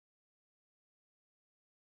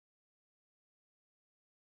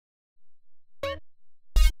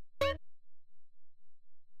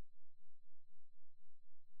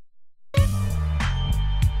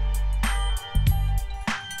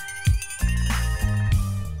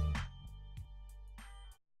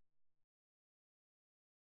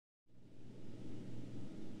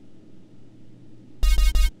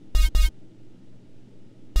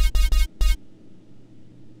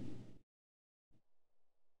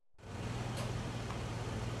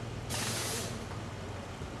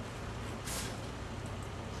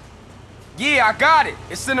Yeah, I got it.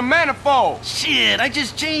 It's in the manifold. Shit, I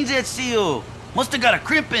just changed that seal. Must have got a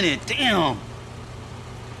crimp in it, damn.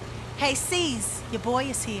 Hey, C's, your boy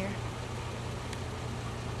is here.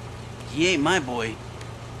 He ain't my boy.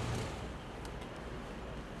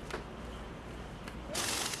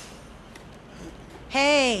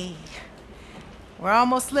 Hey, we're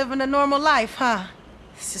almost living a normal life, huh?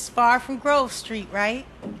 This is far from Grove Street, right?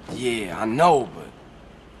 Yeah, I know, but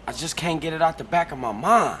I just can't get it out the back of my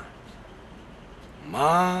mind.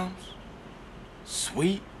 Moms,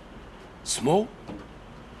 sweet, smoke.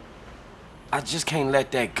 I just can't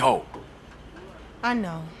let that go. I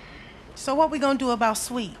know. So what we gonna do about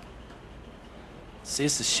Sweet? See,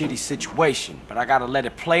 it's a shitty situation, but I gotta let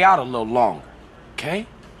it play out a little longer, okay?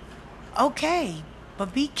 Okay,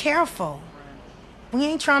 but be careful. We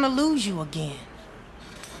ain't trying to lose you again.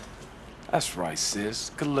 That's right,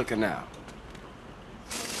 sis. Good looking out.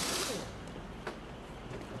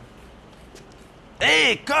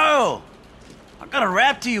 Hey, Carl! I got a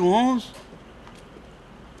rap to you, Holmes.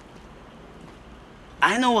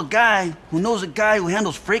 I know a guy who knows a guy who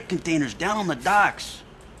handles freight containers down on the docks.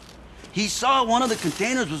 He saw one of the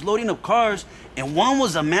containers was loading up cars, and one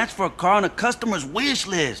was a match for a car on a customer's wish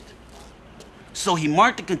list. So he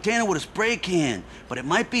marked the container with a spray can, but it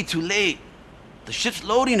might be too late. The ship's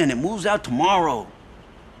loading and it moves out tomorrow.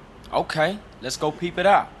 Okay, let's go peep it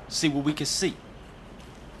out. See what we can see.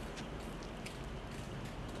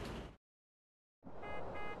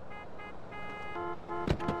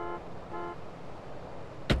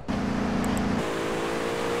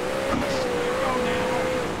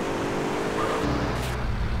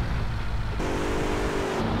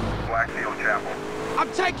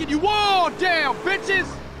 I'm taking you all down, bitches!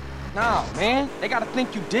 Nah, man, they gotta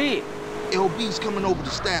think you dead. LB's coming over to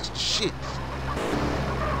stash the shit.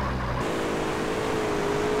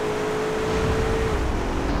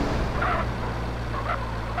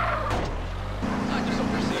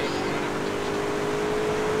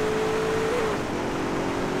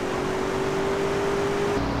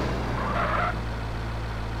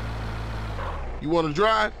 You wanna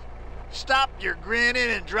drive? Stop your grinning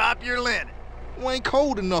and drop your linen. You ain't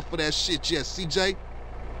cold enough for that shit yet, CJ.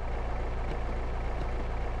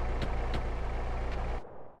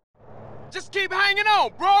 Just keep hanging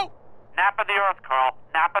on, bro! Nap of the earth, Carl.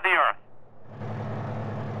 Nap of the earth.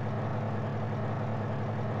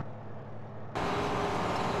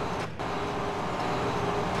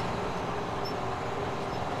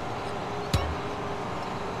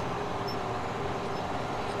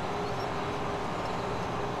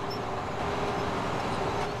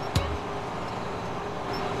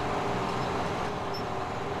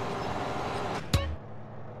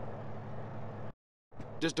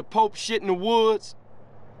 Does the Pope shit in the woods?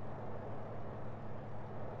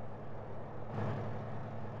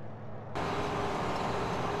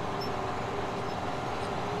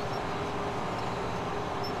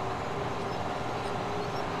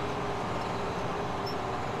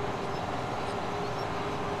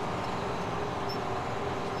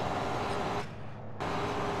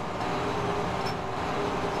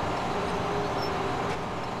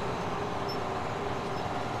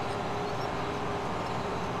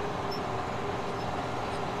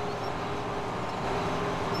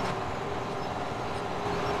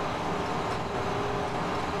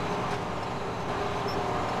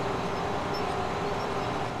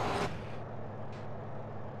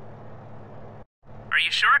 Are you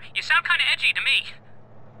sure? You sound kinda edgy to me.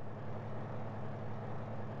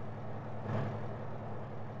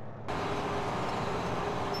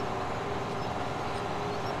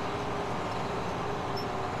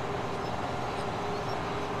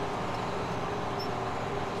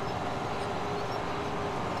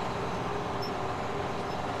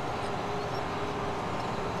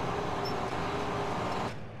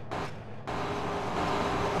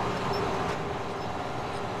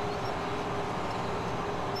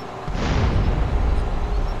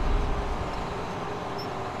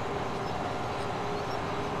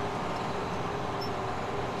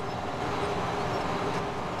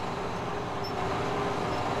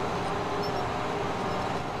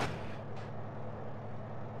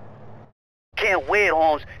 Can't wait,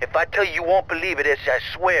 Holmes. If I tell you, you won't believe it, I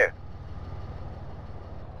swear.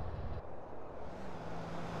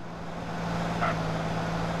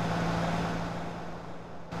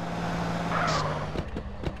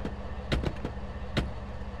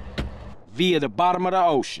 Via the bottom of the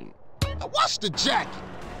ocean. Now what's the jacket?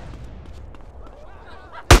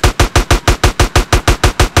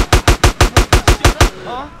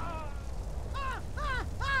 Huh?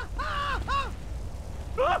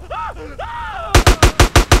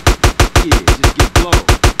 Yeah, just get blown.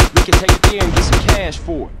 We can take it the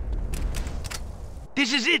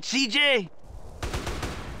This is it, CJ.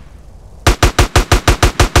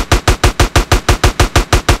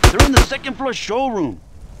 They're in the second floor showroom.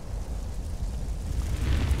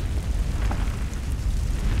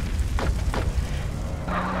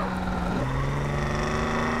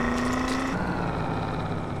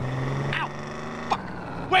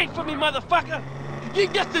 Wait for me, motherfucker! You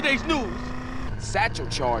get yesterday's news! Satchel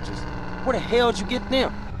charges? Where the hell'd you get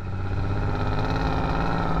them?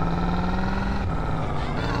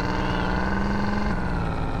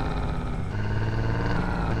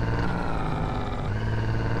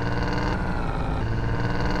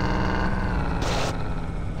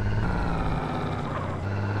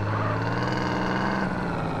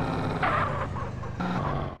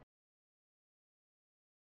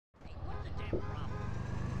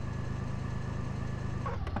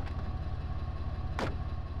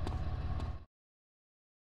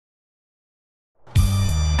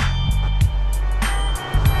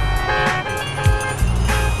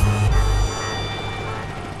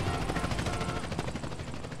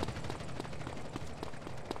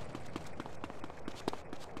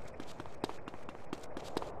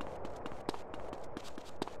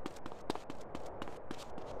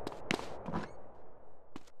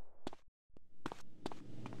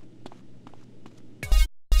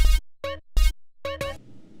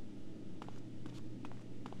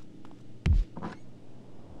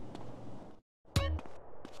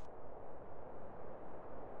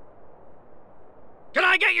 Can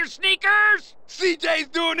I get your sneakers? CJ's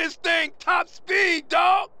doing this thing top speed,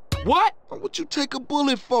 dog! What? What you take a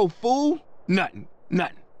bullet for, fool? Nothing.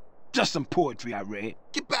 Just some poetry I read.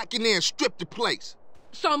 Get back in there and strip the place.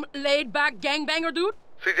 Some laid-back gangbanger dude?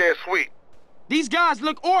 CJ is sweet. These guys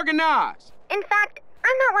look organized. In fact,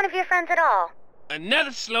 I'm not one of your friends at all.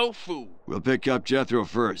 Another slow fool. We'll pick up Jethro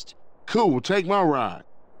first. Cool, take my ride.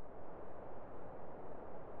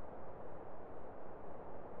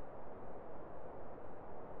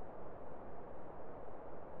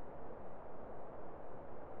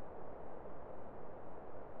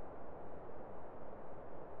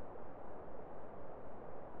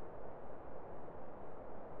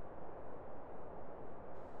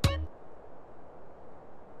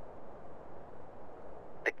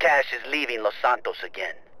 The cash is leaving Los Santos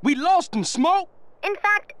again. We lost in smoke. In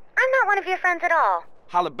fact, I'm not one of your friends at all.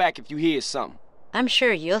 Holler back if you hear something. I'm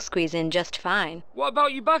sure you'll squeeze in just fine. What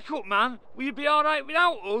about you back up, man? Will you be alright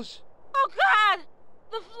without us? Oh, God!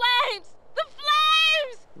 The flames! The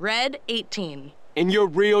flames! Red 18. And you're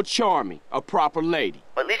real charming, a proper lady.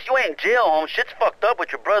 But at least you ain't in jail, home. Shit's fucked up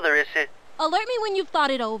with your brother, is it? Alert me when you've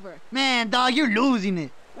thought it over. Man, dog, you're losing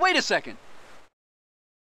it. Wait a second.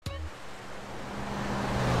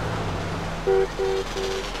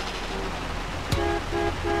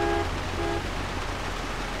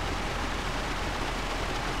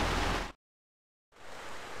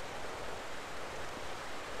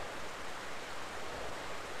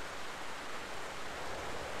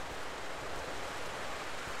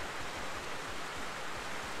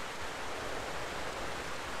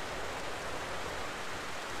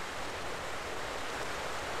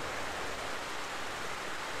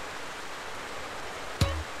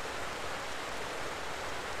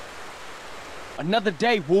 Another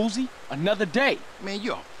day, Woolsey. Another day. Man,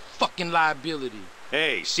 you're a fucking liability.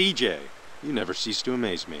 Hey, CJ. You never cease to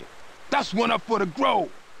amaze me. That's one up for the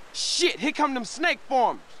Grove. Shit, here come them snake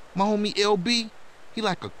farmers. My homie LB, he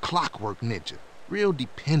like a clockwork ninja. Real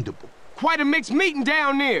dependable. Quite a mixed meeting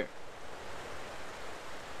down there.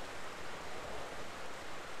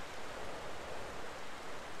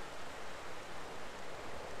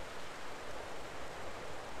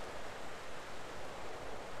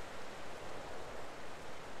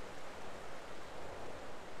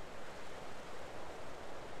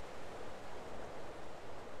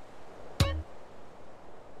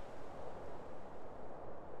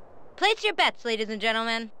 Place your bets, ladies and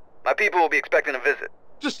gentlemen. My people will be expecting a visit.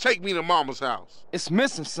 Just take me to Mama's house. It's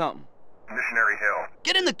missing something. Missionary Hill.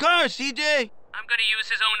 Get in the car, CJ. I'm gonna use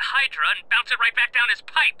his own Hydra and bounce it right back down his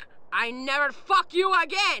pipe. I never fuck you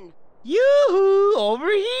again! Yoo-hoo, over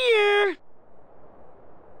here.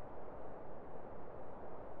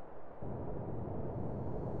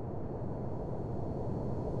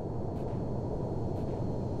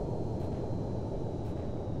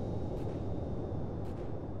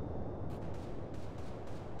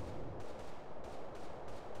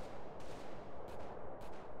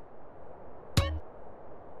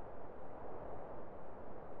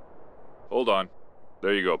 Hold on.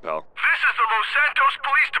 There you go, pal. This is the Los Santos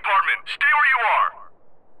Police Department. Stay where you are.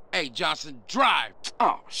 Hey, Johnson, drive.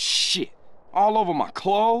 Oh, shit. All over my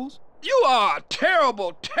clothes? You are a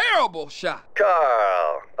terrible, terrible shot.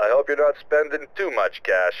 Carl, I hope you're not spending too much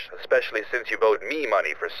cash, especially since you've owed me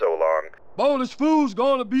money for so long. Bonus fool's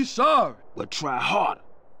gonna be sorry. Well, try harder.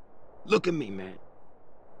 Look at me, man.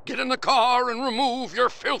 Get in the car and remove your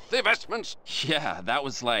filthy vestments. Yeah, that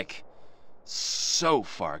was like... so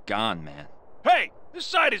far gone, man. Hey, this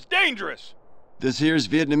site is dangerous. This here's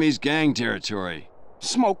Vietnamese gang territory.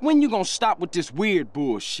 Smoke, when you gonna stop with this weird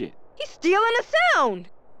bullshit? He's stealing a sound.